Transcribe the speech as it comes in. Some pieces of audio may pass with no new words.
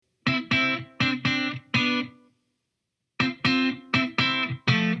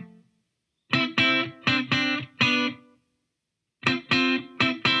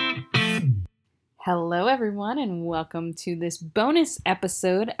Hello, everyone, and welcome to this bonus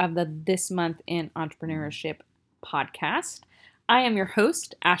episode of the This Month in Entrepreneurship podcast. I am your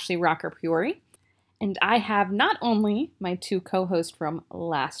host, Ashley Rocker Priori, and I have not only my two co hosts from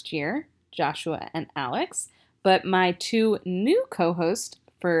last year, Joshua and Alex, but my two new co hosts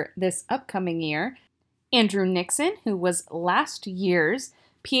for this upcoming year, Andrew Nixon, who was last year's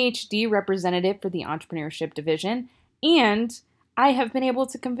PhD representative for the Entrepreneurship Division, and I have been able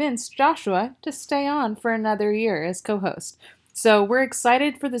to convince Joshua to stay on for another year as co host. So we're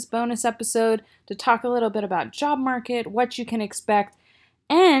excited for this bonus episode to talk a little bit about job market, what you can expect,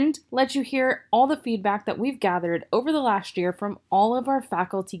 and let you hear all the feedback that we've gathered over the last year from all of our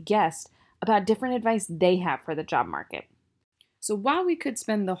faculty guests about different advice they have for the job market. So while we could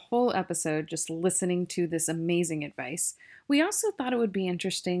spend the whole episode just listening to this amazing advice, we also thought it would be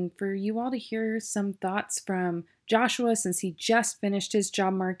interesting for you all to hear some thoughts from Joshua, since he just finished his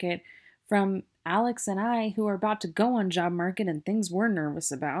job market, from Alex and I, who are about to go on job market and things we're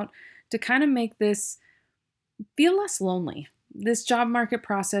nervous about, to kind of make this feel less lonely. This job market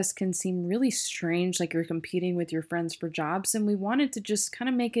process can seem really strange, like you're competing with your friends for jobs, and we wanted to just kind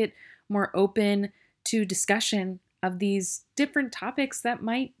of make it more open to discussion of these different topics that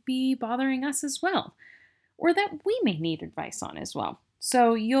might be bothering us as well, or that we may need advice on as well.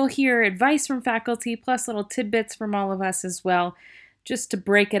 So you'll hear advice from faculty plus little tidbits from all of us as well, just to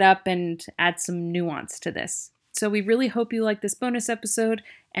break it up and add some nuance to this. So we really hope you like this bonus episode,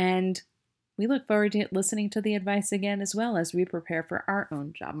 and we look forward to listening to the advice again as well as we prepare for our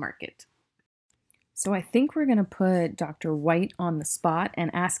own job market. So I think we're going to put Dr. White on the spot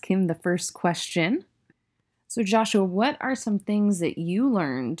and ask him the first question. So Joshua, what are some things that you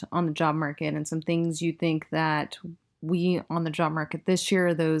learned on the job market and some things you think that we on the job market this year,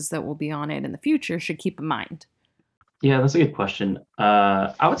 or those that will be on it in the future, should keep in mind? Yeah, that's a good question.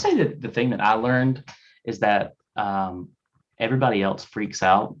 I would say that the thing that I learned is that everybody else freaks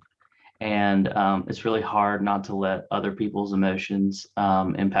out, and it's really hard not to let other people's emotions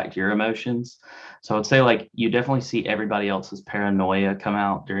impact your emotions. So I would say, like, you definitely see everybody else's paranoia come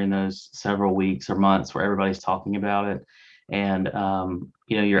out during those several weeks or months where everybody's talking about it. And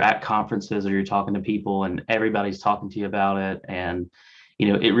you're at conferences or you're talking to people, and everybody's talking to you about it. And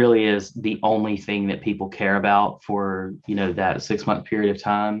it really is the only thing that people care about for that 6 month period of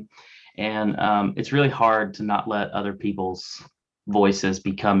time. And it's really hard to not let other people's voices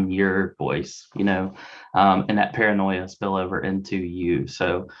become your voice, and that paranoia spill over into you.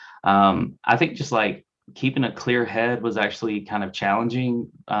 So I think just like keeping a clear head was actually kind of challenging,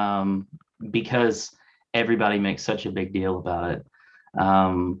 because everybody makes such a big deal about it.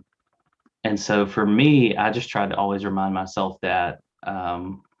 And so for me, I just tried to always remind myself that,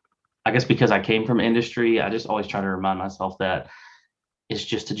 I guess because I came from industry, I just always try to remind myself that it's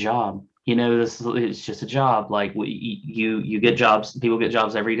just a job. It's just a job. Like you get jobs, people get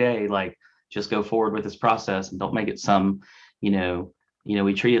jobs every day. Like, just go forward with this process and don't make it some,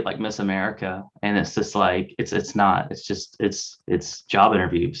 we treat it like Miss America, and it's just like it's not. It's job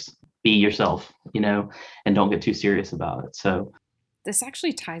interviews. Be yourself, and don't get too serious about it. So This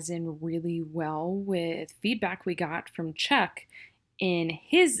actually ties in really well with feedback we got from Chuck in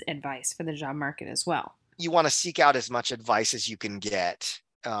his advice for the job market as well. You want to seek out as much advice as you can get.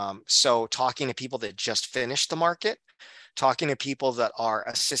 So talking to people that just finished the market, talking to people that are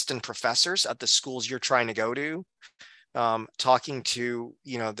assistant professors at the schools you're trying to go to, talking to,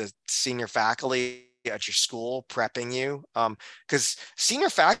 the senior faculty at your school prepping you, because senior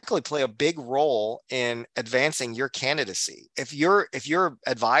faculty play a big role in advancing your candidacy. If your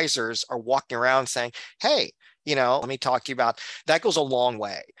advisors are walking around saying, hey, let me talk to you about that, goes a long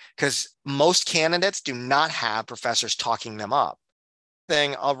way, because most candidates do not have professors talking them up.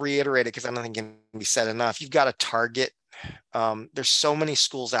 I'll reiterate it because I don't think it can be said enough. You've got to target. There's so many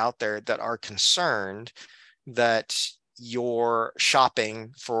schools out there that are concerned that you're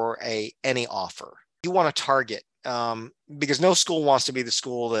shopping for any offer. You want to target, because no school wants to be the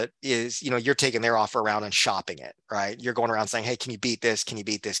school that is, you're taking their offer around and shopping it, right? You're going around saying, hey, can you beat this? Can you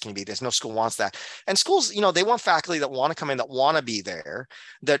beat this? Can you beat this? No school wants that. And schools, they want faculty that want to come in, that want to be there,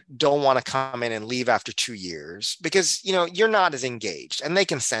 that don't want to come in and leave after 2 years, because, you're not as engaged and they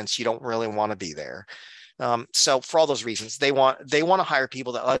can sense you don't really want to be there. So for all those reasons, they want to hire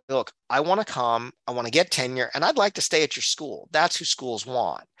people that, like, look, I want to come, I want to get tenure, and I'd like to stay at your school. That's who schools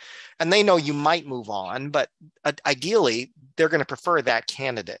want. And they know you might move on, but ideally, they're going to prefer that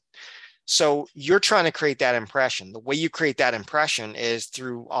candidate. So you're trying to create that impression. The way you create that impression is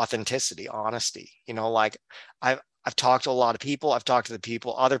through authenticity, honesty. Like, I've talked to a lot of people. I've talked to the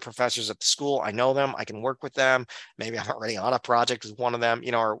people, other professors at the school. I know them. I can work with them. Maybe I'm already on a project with one of them,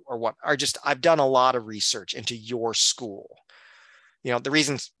 or what, or just, I've done a lot of research into your school. The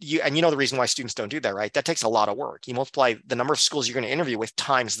reasons the reason why students don't do that, right? That takes a lot of work. You multiply the number of schools you're going to interview with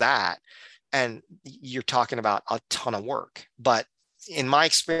times that, and you're talking about a ton of work. But in my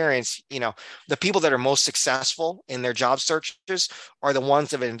experience, the people that are most successful in their job searches are the ones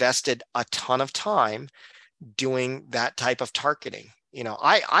that have invested a ton of time doing that type of targeting.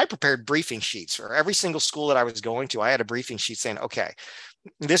 I prepared briefing sheets for every single school that I was going to. I had a briefing sheet saying, okay,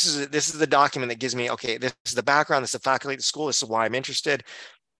 this is the document that gives me, okay, this is the background, this is the faculty at the school, this is why I'm interested.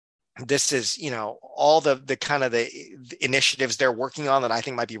 This is, all the kind of the initiatives they're working on that I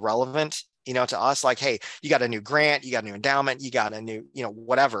think might be relevant, to us. Like, hey, you got a new grant, you got a new endowment, you got a new,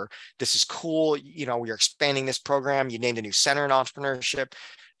 whatever. This is cool. We're expanding this program. You named a new center in entrepreneurship.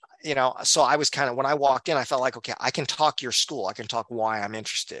 So I was kind of, when I walked in, I felt like, okay, I can talk your school. I can talk why I'm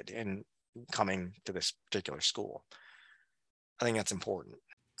interested in coming to this particular school. I think that's important.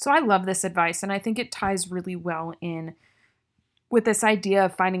 So I love this advice, and I think it ties really well in with this idea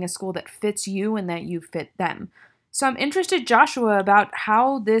of finding a school that fits you and that you fit them. So I'm interested, Joshua, about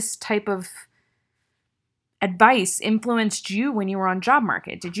how this type of advice influenced you when you were on job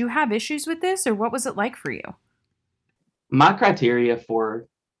market. Did you have issues with this, or what was it like for you? My criteria for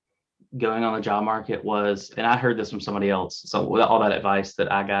going on the job market was, and I heard this from somebody else, so all that advice that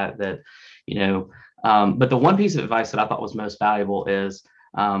I got, that, but the one piece of advice that I thought was most valuable is,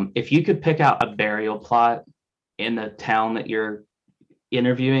 if you could pick out a burial plot in the town that you're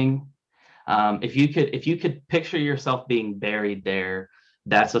interviewing, if you could picture yourself being buried there,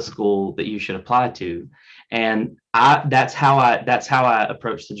 that's a school that you should apply to. And that's how I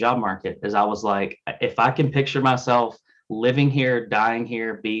approached the job market. Is I was like, if I can picture myself living here, dying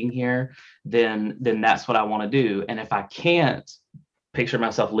here, being here, then that's what I want to do. And if I can't picture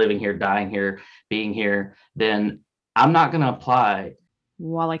myself living here, dying here, being here, then I'm not going to apply.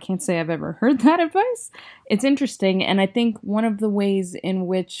 While I can't say I've ever heard that advice, it's interesting. And I think one of the ways in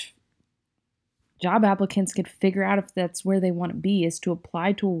which job applicants could figure out if that's where they want to be is to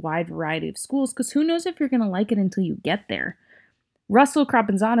apply to a wide variety of schools, because who knows if you're going to like it until you get there. Russell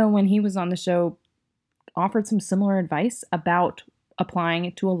Crapanzano, when he was on the show, offered some similar advice about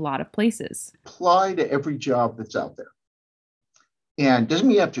applying to a lot of places. Apply to every job that's out there. And doesn't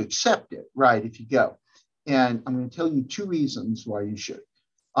mean you have to accept it, right, if you go. And I'm going to tell you 2 reasons why you should.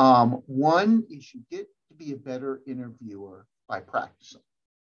 One is you get to be a better interviewer by practicing.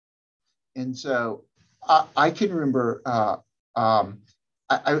 And so I can remember, I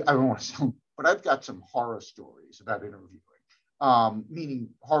don't want to sound, but I've got some horror stories about interviewing, meaning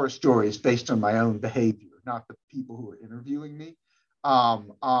horror stories based on my own behavior, not the people who are interviewing me,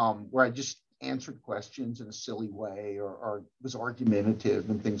 where I just answered questions in a silly way or was argumentative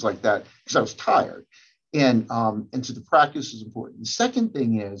and things like that because I was tired. And so the practice is important. The second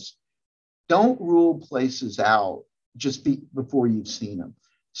thing is, don't rule places out just before you've seen them.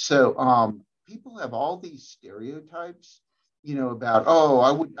 So people have all these stereotypes, about,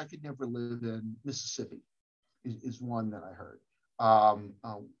 I could never live in Mississippi is one that I heard,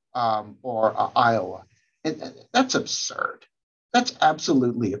 or Iowa. And that's absurd. That's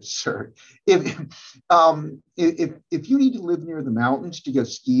absolutely absurd. If you need to live near the mountains to go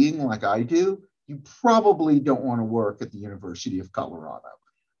skiing like I do, you probably don't want to work at the University of Colorado.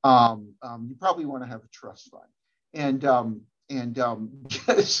 You probably want to have a trust fund,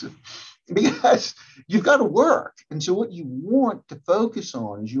 because you've got to work. And so what you want to focus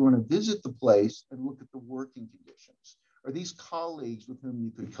on is you want to visit the place and look at the working conditions. Are these colleagues with whom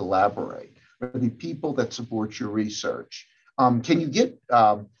you could collaborate? Are they people that support your research? Can you get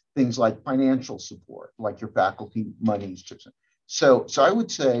things like financial support, like your faculty monies? So I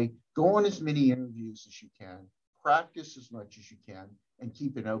would say go on as many interviews as you can, practice as much as you can, and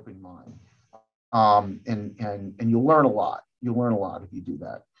keep an open mind. And you'll learn a lot. You'll learn a lot if you do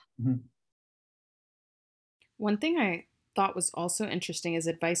that. Mm-hmm. One thing I thought was also interesting is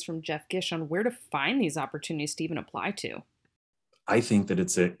advice from Jeff Gish on where to find these opportunities to even apply to. I think that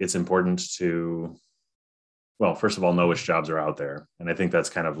it's important to, well, first of all, know which jobs are out there. And I think that's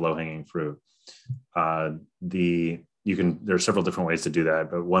kind of low-hanging fruit. There are several different ways to do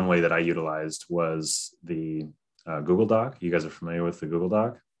that, but one way that I utilized was the Google Doc. You guys are familiar with the Google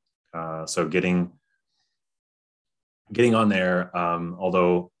Doc. So getting on there,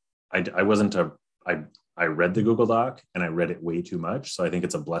 although I read the Google Doc and I read it way too much. So I think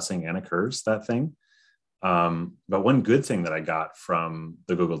it's a blessing and a curse, that thing. But one good thing that I got from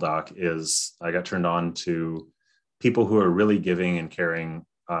the Google Doc is I got turned on to people who are really giving and caring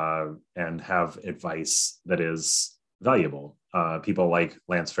and have advice that is valuable. People like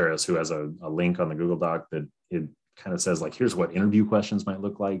Lance Ferris, who has a link on the Google Doc that it kind of says like, here's what interview questions might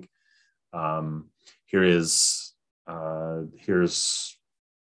look like. Here's the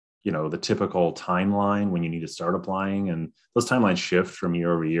typical timeline when you need to start applying, and those timelines shift from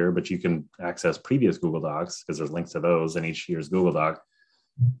year over year, but you can access previous Google Docs because there's links to those in each year's Google Doc.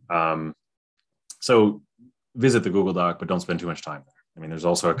 So visit the Google Doc, but don't spend too much time there. I mean, there's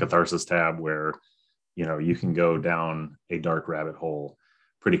also a catharsis tab where, you can go down a dark rabbit hole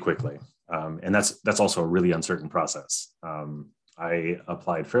pretty quickly. And that's also a really uncertain process. I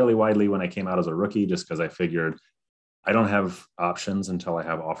applied fairly widely when I came out as a rookie, just because I figured I don't have options until I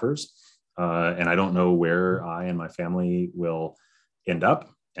have offers. And I don't know where I and my family will end up.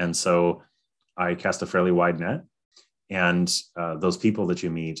 And so I cast a fairly wide net. And those people that you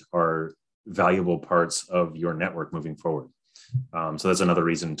meet are valuable parts of your network moving forward. So that's another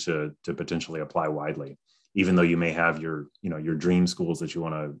reason to potentially apply widely, even though you may have your dream schools that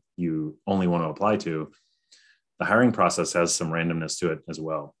you only want to apply to. The hiring process has some randomness to it as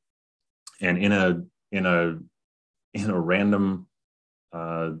well. And in a random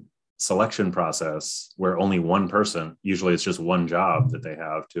selection process where only one person, usually it's just one job that they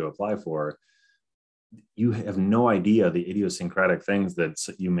have to apply for, you have no idea the idiosyncratic things that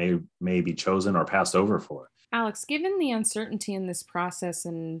you may be chosen or passed over for. Alex, given the uncertainty in this process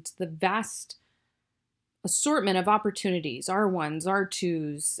and the vast assortment of opportunities, R1s,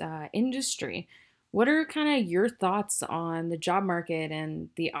 R2s, industry, what are kind of your thoughts on the job market and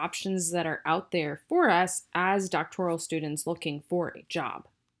the options that are out there for us as doctoral students looking for a job?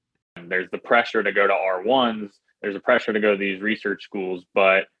 There's the pressure to go to R1s, there's a pressure to go to these research schools,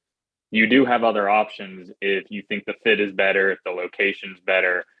 but you do have other options if you think the fit is better, if the location's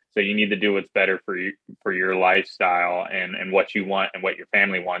better. So you need to do what's better for you, for your lifestyle and what you want and what your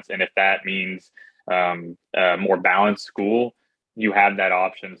family wants. And if that means a more balanced school, you have that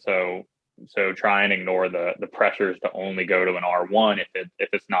option. So try and ignore the pressures to only go to an R1 if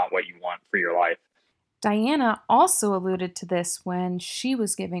it's not what you want for your life. Diana also alluded to this when she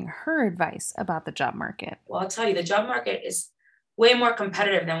was giving her advice about the job market. Well, I'll tell you, the job market is way more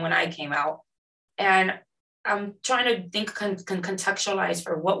competitive than when I came out. And I'm trying to think, contextualize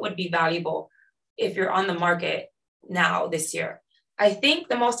for what would be valuable if you're on the market now this year. I think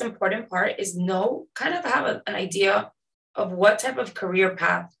the most important part is have an idea of what type of career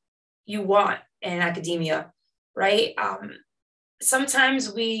path you want in academia, right?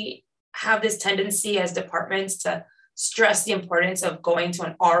 Sometimes we have this tendency as departments to stress the importance of going to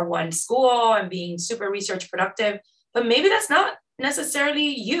an R1 school and being super research productive, but maybe that's not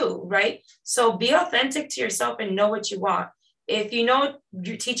necessarily you, right? So be authentic to yourself and know what you want. If you know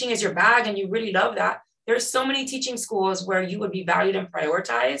your teaching is your bag and you really love that, there's so many teaching schools where you would be valued and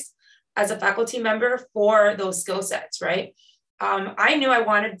prioritized as a faculty member for those skill sets, right? I knew I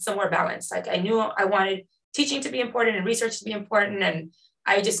wanted somewhere balanced. Like I knew I wanted teaching to be important and research to be important, and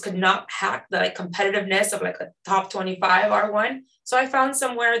I just could not hack the competitiveness of a top 25 R1. So I found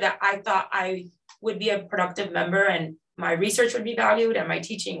somewhere that I thought I would be a productive member and my research would be valued and my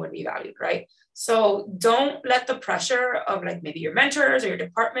teaching would be valued, right? So don't let the pressure of maybe your mentors or your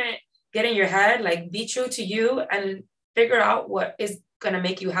department get in your head. Be true to you and figure out what is going to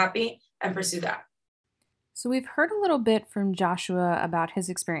make you happy and pursue that. So we've heard a little bit from Joshua about his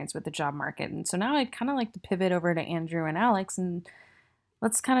experience with the job market. And so now I'd kind of like to pivot over to Andrew and Alex, and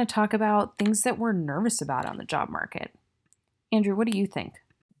let's kind of talk about things that we're nervous about on the job market. Andrew, what do you think?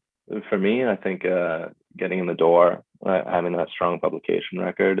 For me, I think getting in the door, having that strong publication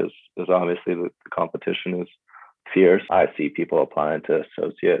record is obviously the competition is fierce. I see people applying to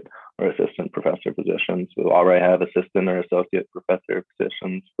associate or assistant professor positions. We already have assistant or associate professor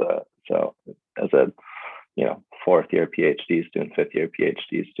positions. So as a fourth year PhD student, fifth year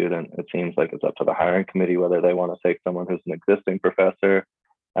PhD student, it seems like it's up to the hiring committee whether they want to take someone who's an existing professor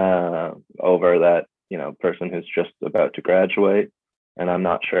over that person who's just about to graduate. And I'm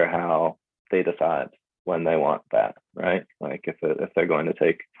not sure how they decide when they want that, right? If they're going to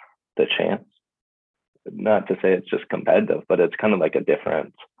take the chance, not to say it's just competitive, but it's kind of like a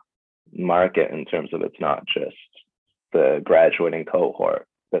different market in terms of it's not just the graduating cohort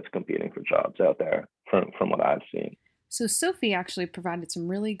that's competing for jobs out there from what I've seen. So Sophie actually provided some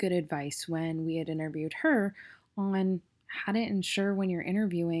really good advice when we had interviewed her on how to ensure when you're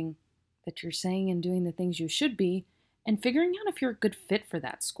interviewing that you're saying and doing the things you should be and figuring out if you're a good fit for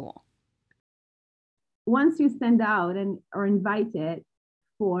that school. Once you stand out and are invited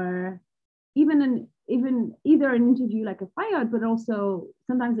for even either an interview like a FIOD, but also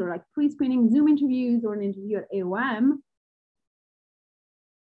sometimes they're like pre-screening Zoom interviews or an interview at AOM,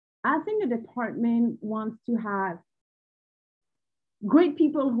 I think the department wants to have great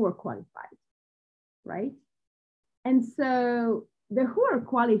people who are qualified, right? And so the who are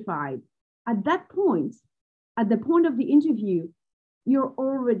qualified at that point, at the point of the interview, you're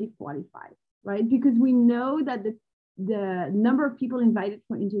already qualified, right? Because we know that the number of people invited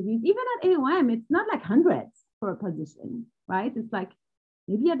for interviews, even at AOM, it's not like hundreds for a position, right? It's like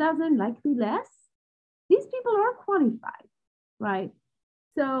maybe a dozen, likely less. These people are qualified, right?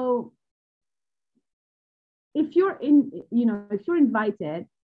 So if you're invited,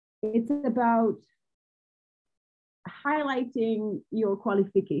 it's about highlighting your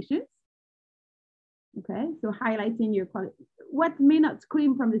qualifications. Okay, so highlighting what may not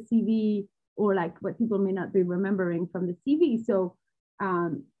scream from the CV, or like what people may not be remembering from the CV. So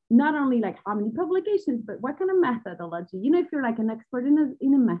not only like how many publications, but what kind of methodology, if you're like an expert in a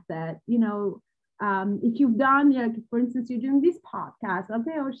method, if you've done, like, for instance, you're doing this podcast,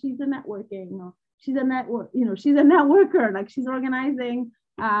 okay, or she's a networking, or she's a networker, like she's organizing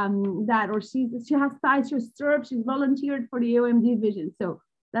that, or she has ties, she's volunteered for the AOM division. So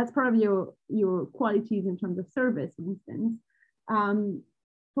that's part of your qualities in terms of service, for instance.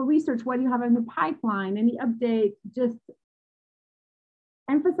 For research, what do you have in the pipeline? Any updates? Just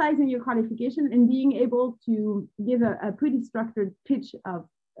emphasizing your qualification and being able to give a pretty structured pitch of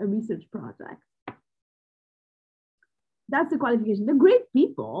a research project. That's the qualification. The great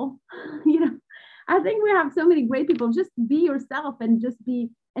people, I think we have so many great people. Just be yourself and just be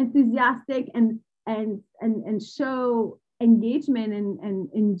enthusiastic and show engagement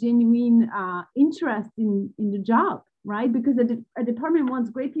and genuine interest in the job, right? Because a department wants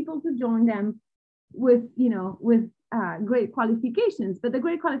great people to join them with great qualifications, but the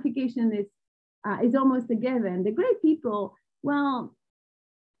great qualification is almost a given. The great people, well,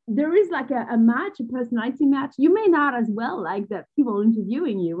 there is like a match, a personality match. You may not as well like the people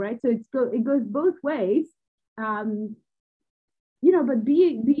interviewing you, right? So it goes both ways. But be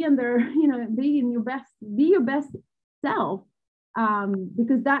your best self,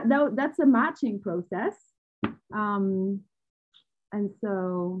 because that's a matching process. And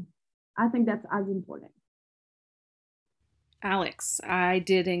so I think that's as important. Alex, I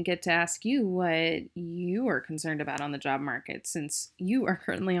didn't get to ask you what you are concerned about on the job market, since you are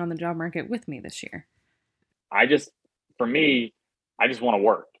currently on the job market with me this year. I just want to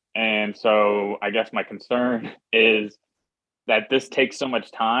work. And so I guess my concern is that this takes so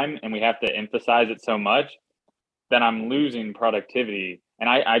much time and we have to emphasize it so much that I'm losing productivity, and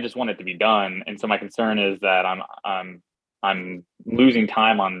I just want it to be done. And so my concern is that I'm losing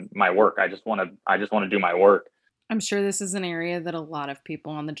time on my work. I just want to do my work. I'm sure this is an area that a lot of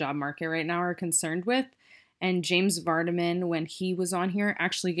people on the job market right now are concerned with. And James Vardaman, when he was on here,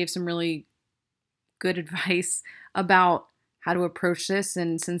 actually gave some really good advice about how to approach this.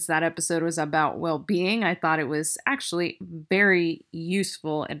 And since that episode was about well-being, I thought it was actually very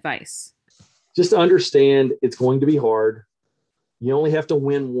useful advice. Just understand it's going to be hard. You only have to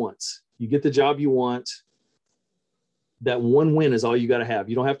win once. You get the job you want. That one win is all you got to have.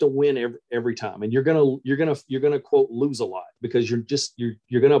 You don't have to win every time. And you're gonna quote lose a lot, because you're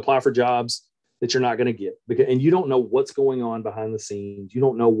gonna apply for jobs that you're not gonna get, and you don't know what's going on behind the scenes. You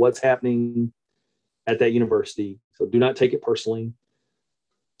don't know what's happening at that university. So do not take it personally.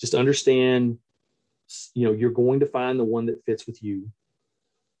 Just understand, you're going to find the one that fits with you.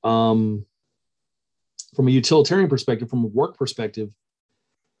 From a utilitarian perspective, from a work perspective,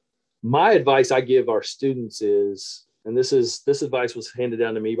 my advice I give our students is, and this advice was handed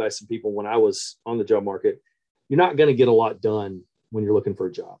down to me by some people when I was on the job market, you're not going to get a lot done when you're looking for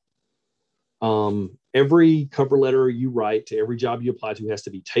a job. Every cover letter you write to every job you apply to has to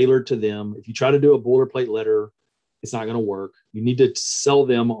be tailored to them. If you try to do a boilerplate letter, it's not going to work. You need to sell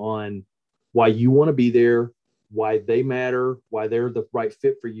them on why you want to be there, why they matter, why they're the right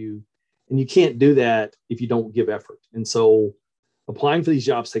fit for you. And you can't do that if you don't give effort. And so applying for these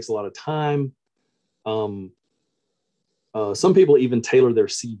jobs takes a lot of time. Some people even tailor their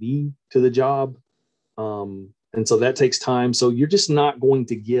CV to the job. And so that takes time. So you're just not going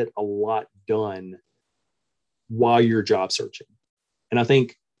to get a lot done while you're job searching. And I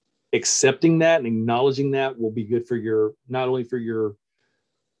think accepting that and acknowledging that will be good for not only for your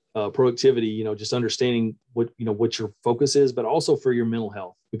productivity, just understanding what your focus is, but also for your mental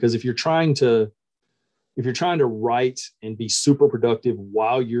health. Because if you're trying to write and be super productive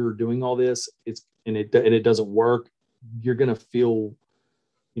while you're doing all this, it doesn't work, you're going to feel,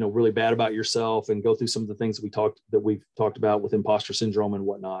 really bad about yourself and go through some of the things that we've talked about with imposter syndrome and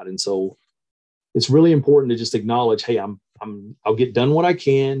whatnot. And so it's really important to just acknowledge, hey, I'll get done what I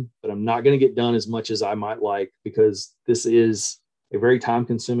can, but I'm not going to get done as much as I might like, because this is a very time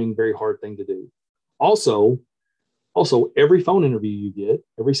consuming, very hard thing to do. Also, Also, every phone interview you get,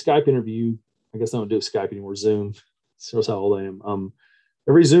 every Skype interview, I guess I don't do Skype anymore, Zoom, shows how old I am.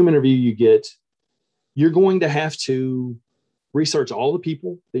 Every Zoom interview you get, you're going to have to research all the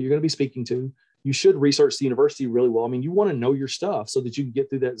people that you're going to be speaking to. You should research the university really well. I mean, you want to know your stuff so that you can get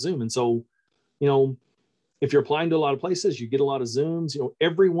through that Zoom. And so, you know, if you're applying to a lot of places, you get a lot of Zooms, you know,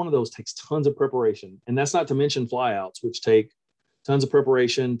 every one of those takes tons of preparation. And that's not to mention flyouts, which take tons of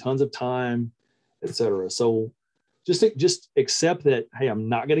preparation, tons of time, et cetera. So just accept that, hey, I'm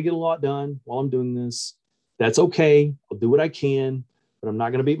not going to get a lot done while I'm doing this. That's okay. I'll do what I can, but I'm not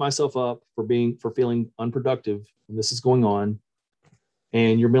going to beat myself up for feeling unproductive when this is going on,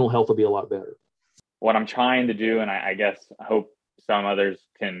 and your mental health will be a lot better. What I'm trying to do, and I guess I hope some others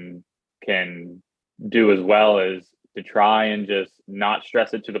can do as well, is to try and just not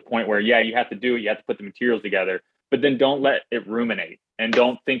stress it to the point where, yeah, you have to do it. You have to put the materials together, but then don't let it ruminate and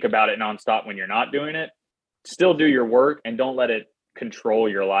don't think about it nonstop when you're not doing it. Still do your work and don't let it control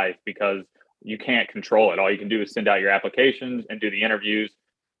your life, because you can't control it. All you can do is send out your applications and do the interviews,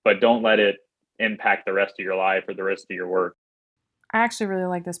 but don't let it impact the rest of your life or the rest of your work. I actually really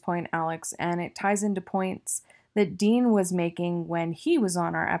like this point, Alex, and it ties into points that Dean was making when he was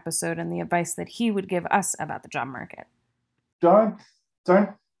on our episode and the advice that he would give us about the job market. Don't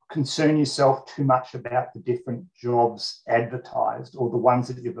concern yourself too much about the different jobs advertised or the ones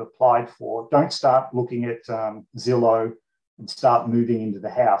that you've applied for. Don't start looking at Zillow and start moving into the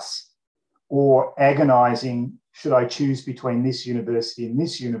house, or agonizing, should I choose between this university and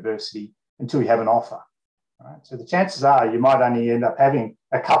this university, until you have an offer. Right? So the chances are you might only end up having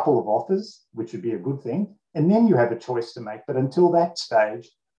a couple of offers, which would be a good thing, and then you have a choice to make. But until that stage,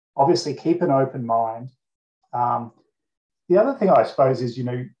 obviously keep an open mind. The other thing, I suppose, is, you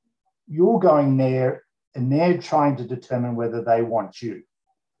know, you're going there and they're trying to determine whether they want you.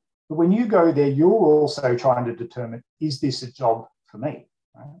 But when you go there, you're also trying to determine, is this a job for me?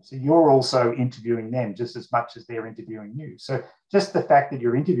 Right? So you're also interviewing them just as much as they're interviewing you. So just the fact that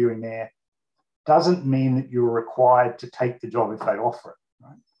you're interviewing there doesn't mean that you're required to take the job if they offer it.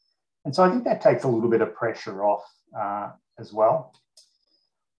 Right? And so I think that takes a little bit of pressure off as well.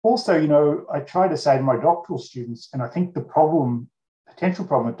 Also, you know, I try to say to my doctoral students, and I think the potential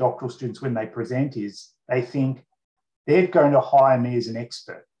problem with doctoral students when they present is they think they're going to hire me as an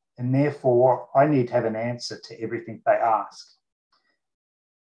expert, and therefore I need to have an answer to everything they ask.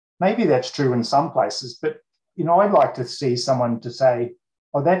 Maybe that's true in some places, but, you know, I'd like to see someone to say,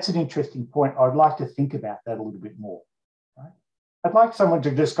 oh, that's an interesting point. I'd like to think about that a little bit more. Right? I'd like someone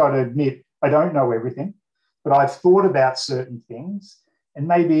to just kind of admit, I don't know everything, but I've thought about certain things, and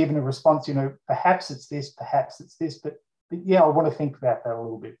maybe even a response, you know, perhaps it's this, but yeah, I want to think about that a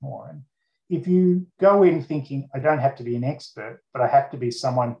little bit more. And if you go in thinking, I don't have to be an expert, but I have to be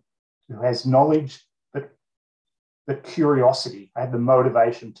someone who has knowledge, but curiosity, I have the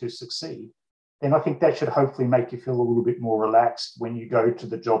motivation to succeed, then I think that should hopefully make you feel a little bit more relaxed when you go to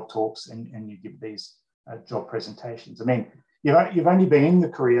the job talks and you give these job presentations. I mean, you've only been in the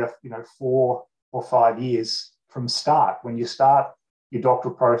career, you know, 4 or 5 years from start. When you start your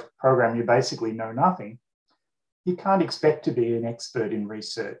doctoral program, you basically know nothing. You can't expect to be an expert in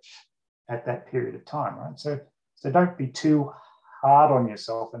research at that period of time, right? So don't be too hard on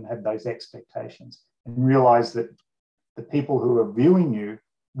yourself and have those expectations, and realize that the people who are viewing you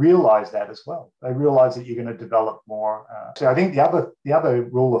realize that as well. They realize that you're going to develop more. So I think the other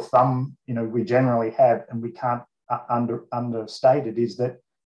rule of thumb, you know, we generally have, and we can't understate it, is that,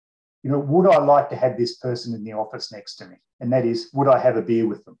 you know, would I like to have this person in the office next to me? And that is, would I have a beer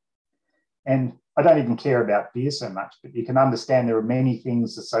with them? And I don't even care about beer so much, but you can understand there are many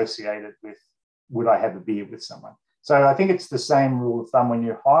things associated with, would I have a beer with someone? So I think it's the same rule of thumb when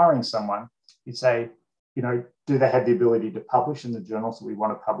you're hiring someone. You say, you know, do they have the ability to publish in the journals that we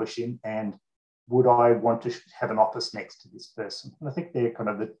want to publish in? And would I want to have an office next to this person? And I think they're kind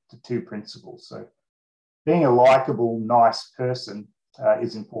of the two principles. So being a likable, nice person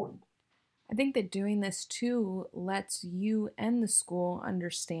is important. I think that doing this too lets you and the school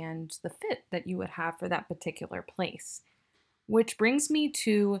understand the fit that you would have for that particular place. Which brings me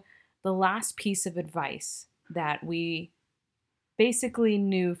to the last piece of advice that we basically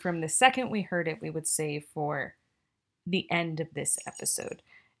knew from the second we heard it, we would save for the end of this episode.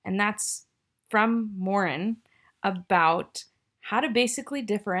 And that's from Morin about how to basically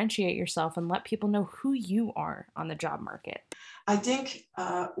differentiate yourself and let people know who you are on the job market. I think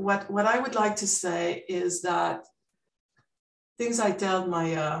what I would like to say is that things I tell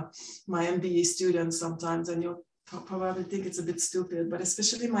my MBE students sometimes, and you'll probably think it's a bit stupid, but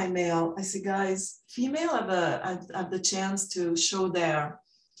especially my male, I say, guys, female have the chance to show their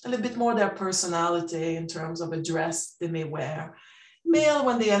a little bit more their personality in terms of a dress they may wear. Male,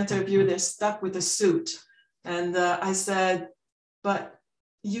 when they interview, they're stuck with a suit. And I said, but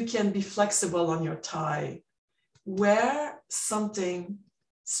you can be flexible on your tie. Wear something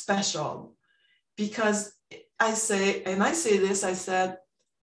special, because I say this, I said,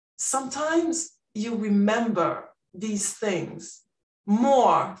 sometimes you remember these things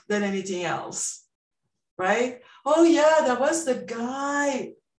more than anything else, right? Oh yeah, there was the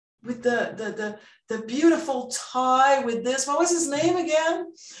guy with the beautiful tie with this, what was his name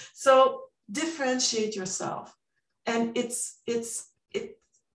again? So differentiate yourself. And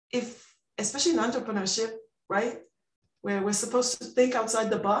if especially in entrepreneurship, right? Where we're supposed to think outside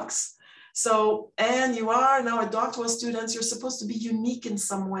the box. So, and you are now a doctoral student, you're supposed to be unique in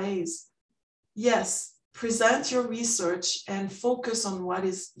some ways. Yes, present your research and focus on what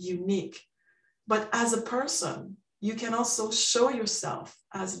is unique. But as a person, you can also show yourself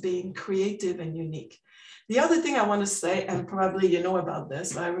as being creative and unique. The other thing I want to say, and probably you know about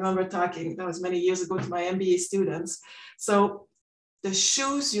this, but I remember talking, that was many years ago, to my MBA students. So the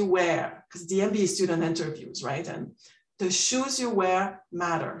shoes you wear, because the MBA student interviews, right? And the shoes you wear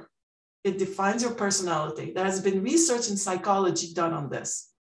matter. It defines your personality. There has been research in psychology done on this.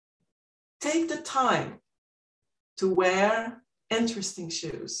 Take the time to wear interesting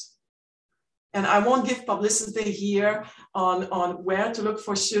shoes. And I won't give publicity here on where to look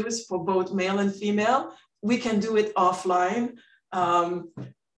for shoes for both male and female. We can do it offline.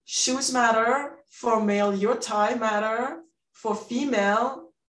 Shoes matter. For male, your tie matter. For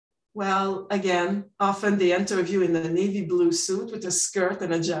female, well, again, often they interview in a navy blue suit with a skirt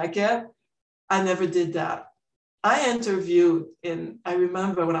and a jacket. I never did that. I interviewed I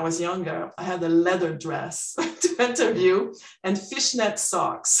remember when I was younger, I had a leather dress to interview and fishnet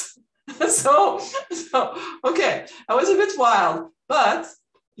socks. So, okay, I was a bit wild, but,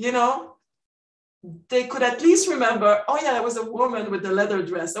 you know, they could at least remember, oh yeah, there was a woman with the leather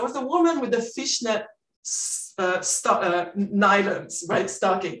dress. There was a woman with the fishnet nylons, right,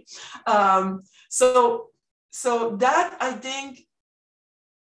 stocking. So that, I think,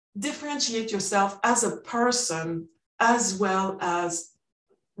 differentiate yourself as a person as well as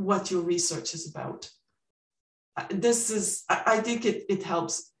what your research is about. I think it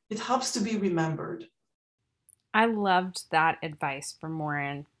helps. It helps to be remembered. I loved that advice from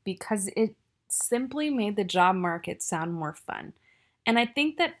Warren because it simply made the job market sound more fun. And I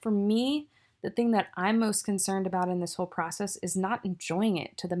think that for me, the thing that I'm most concerned about in this whole process is not enjoying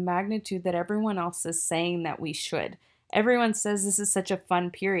it to the magnitude that everyone else is saying that we should. Everyone says this is such a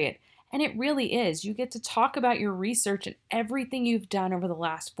fun period, and it really is. You get to talk about your research and everything you've done over the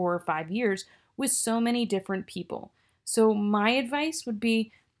last 4 or 5 years with so many different people. So my advice would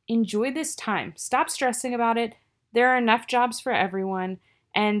be enjoy this time. Stop stressing about it. There are enough jobs for everyone.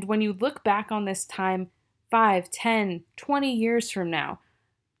 And when you look back on this time 5, 10, 20 years from now,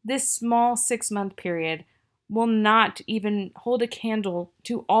 this small 6-month period will not even hold a candle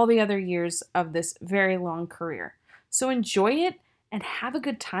to all the other years of this very long career. So enjoy it and have a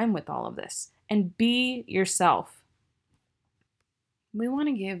good time with all of this and be yourself. We want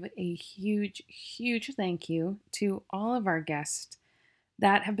to give a huge, huge thank you to all of our guests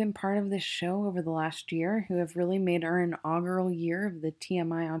that have been part of this show over the last year, who have really made our inaugural year of the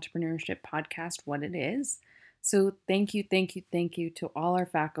TMI Entrepreneurship Podcast what it is. So thank you to all our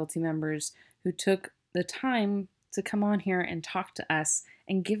faculty members who took the time to come on here and talk to us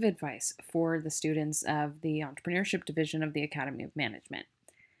and give advice for the students of the Entrepreneurship Division of the Academy of Management.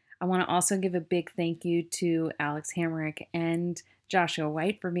 I want to also give a big thank you to Alex Hamrick and Joshua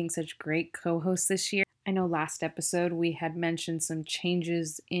White for being such great co-hosts this year. I know last episode we had mentioned some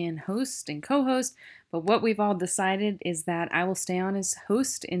changes in host and co-host, but what we've all decided is that I will stay on as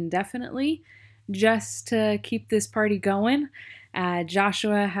host indefinitely just to keep this party going.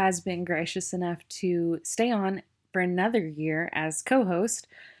 Joshua has been gracious enough to stay on for another year as co-host,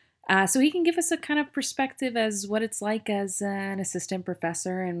 so he can give us a kind of perspective as what it's like as an assistant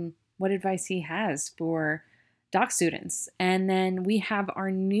professor and what advice he has for doc students. And then we have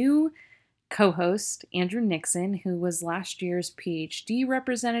our new co-host, Andrew Nixon, who was last year's PhD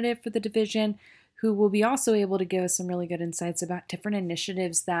representative for the division, who will be also able to give us some really good insights about different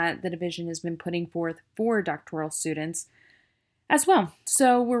initiatives that the division has been putting forth for doctoral students as well.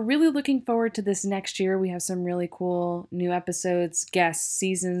 So we're really looking forward to this next year. We have some really cool new episodes, guests,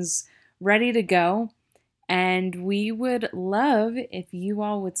 seasons ready to go. And we would love if you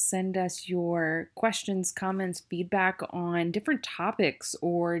all would send us your questions, comments, feedback on different topics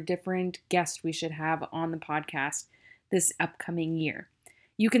or different guests we should have on the podcast this upcoming year.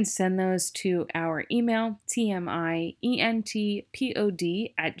 You can send those to our email,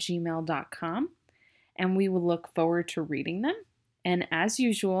 tmientpod@gmail.com, and we will look forward to reading them. And as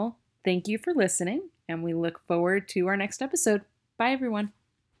usual, thank you for listening, and we look forward to our next episode. Bye, everyone.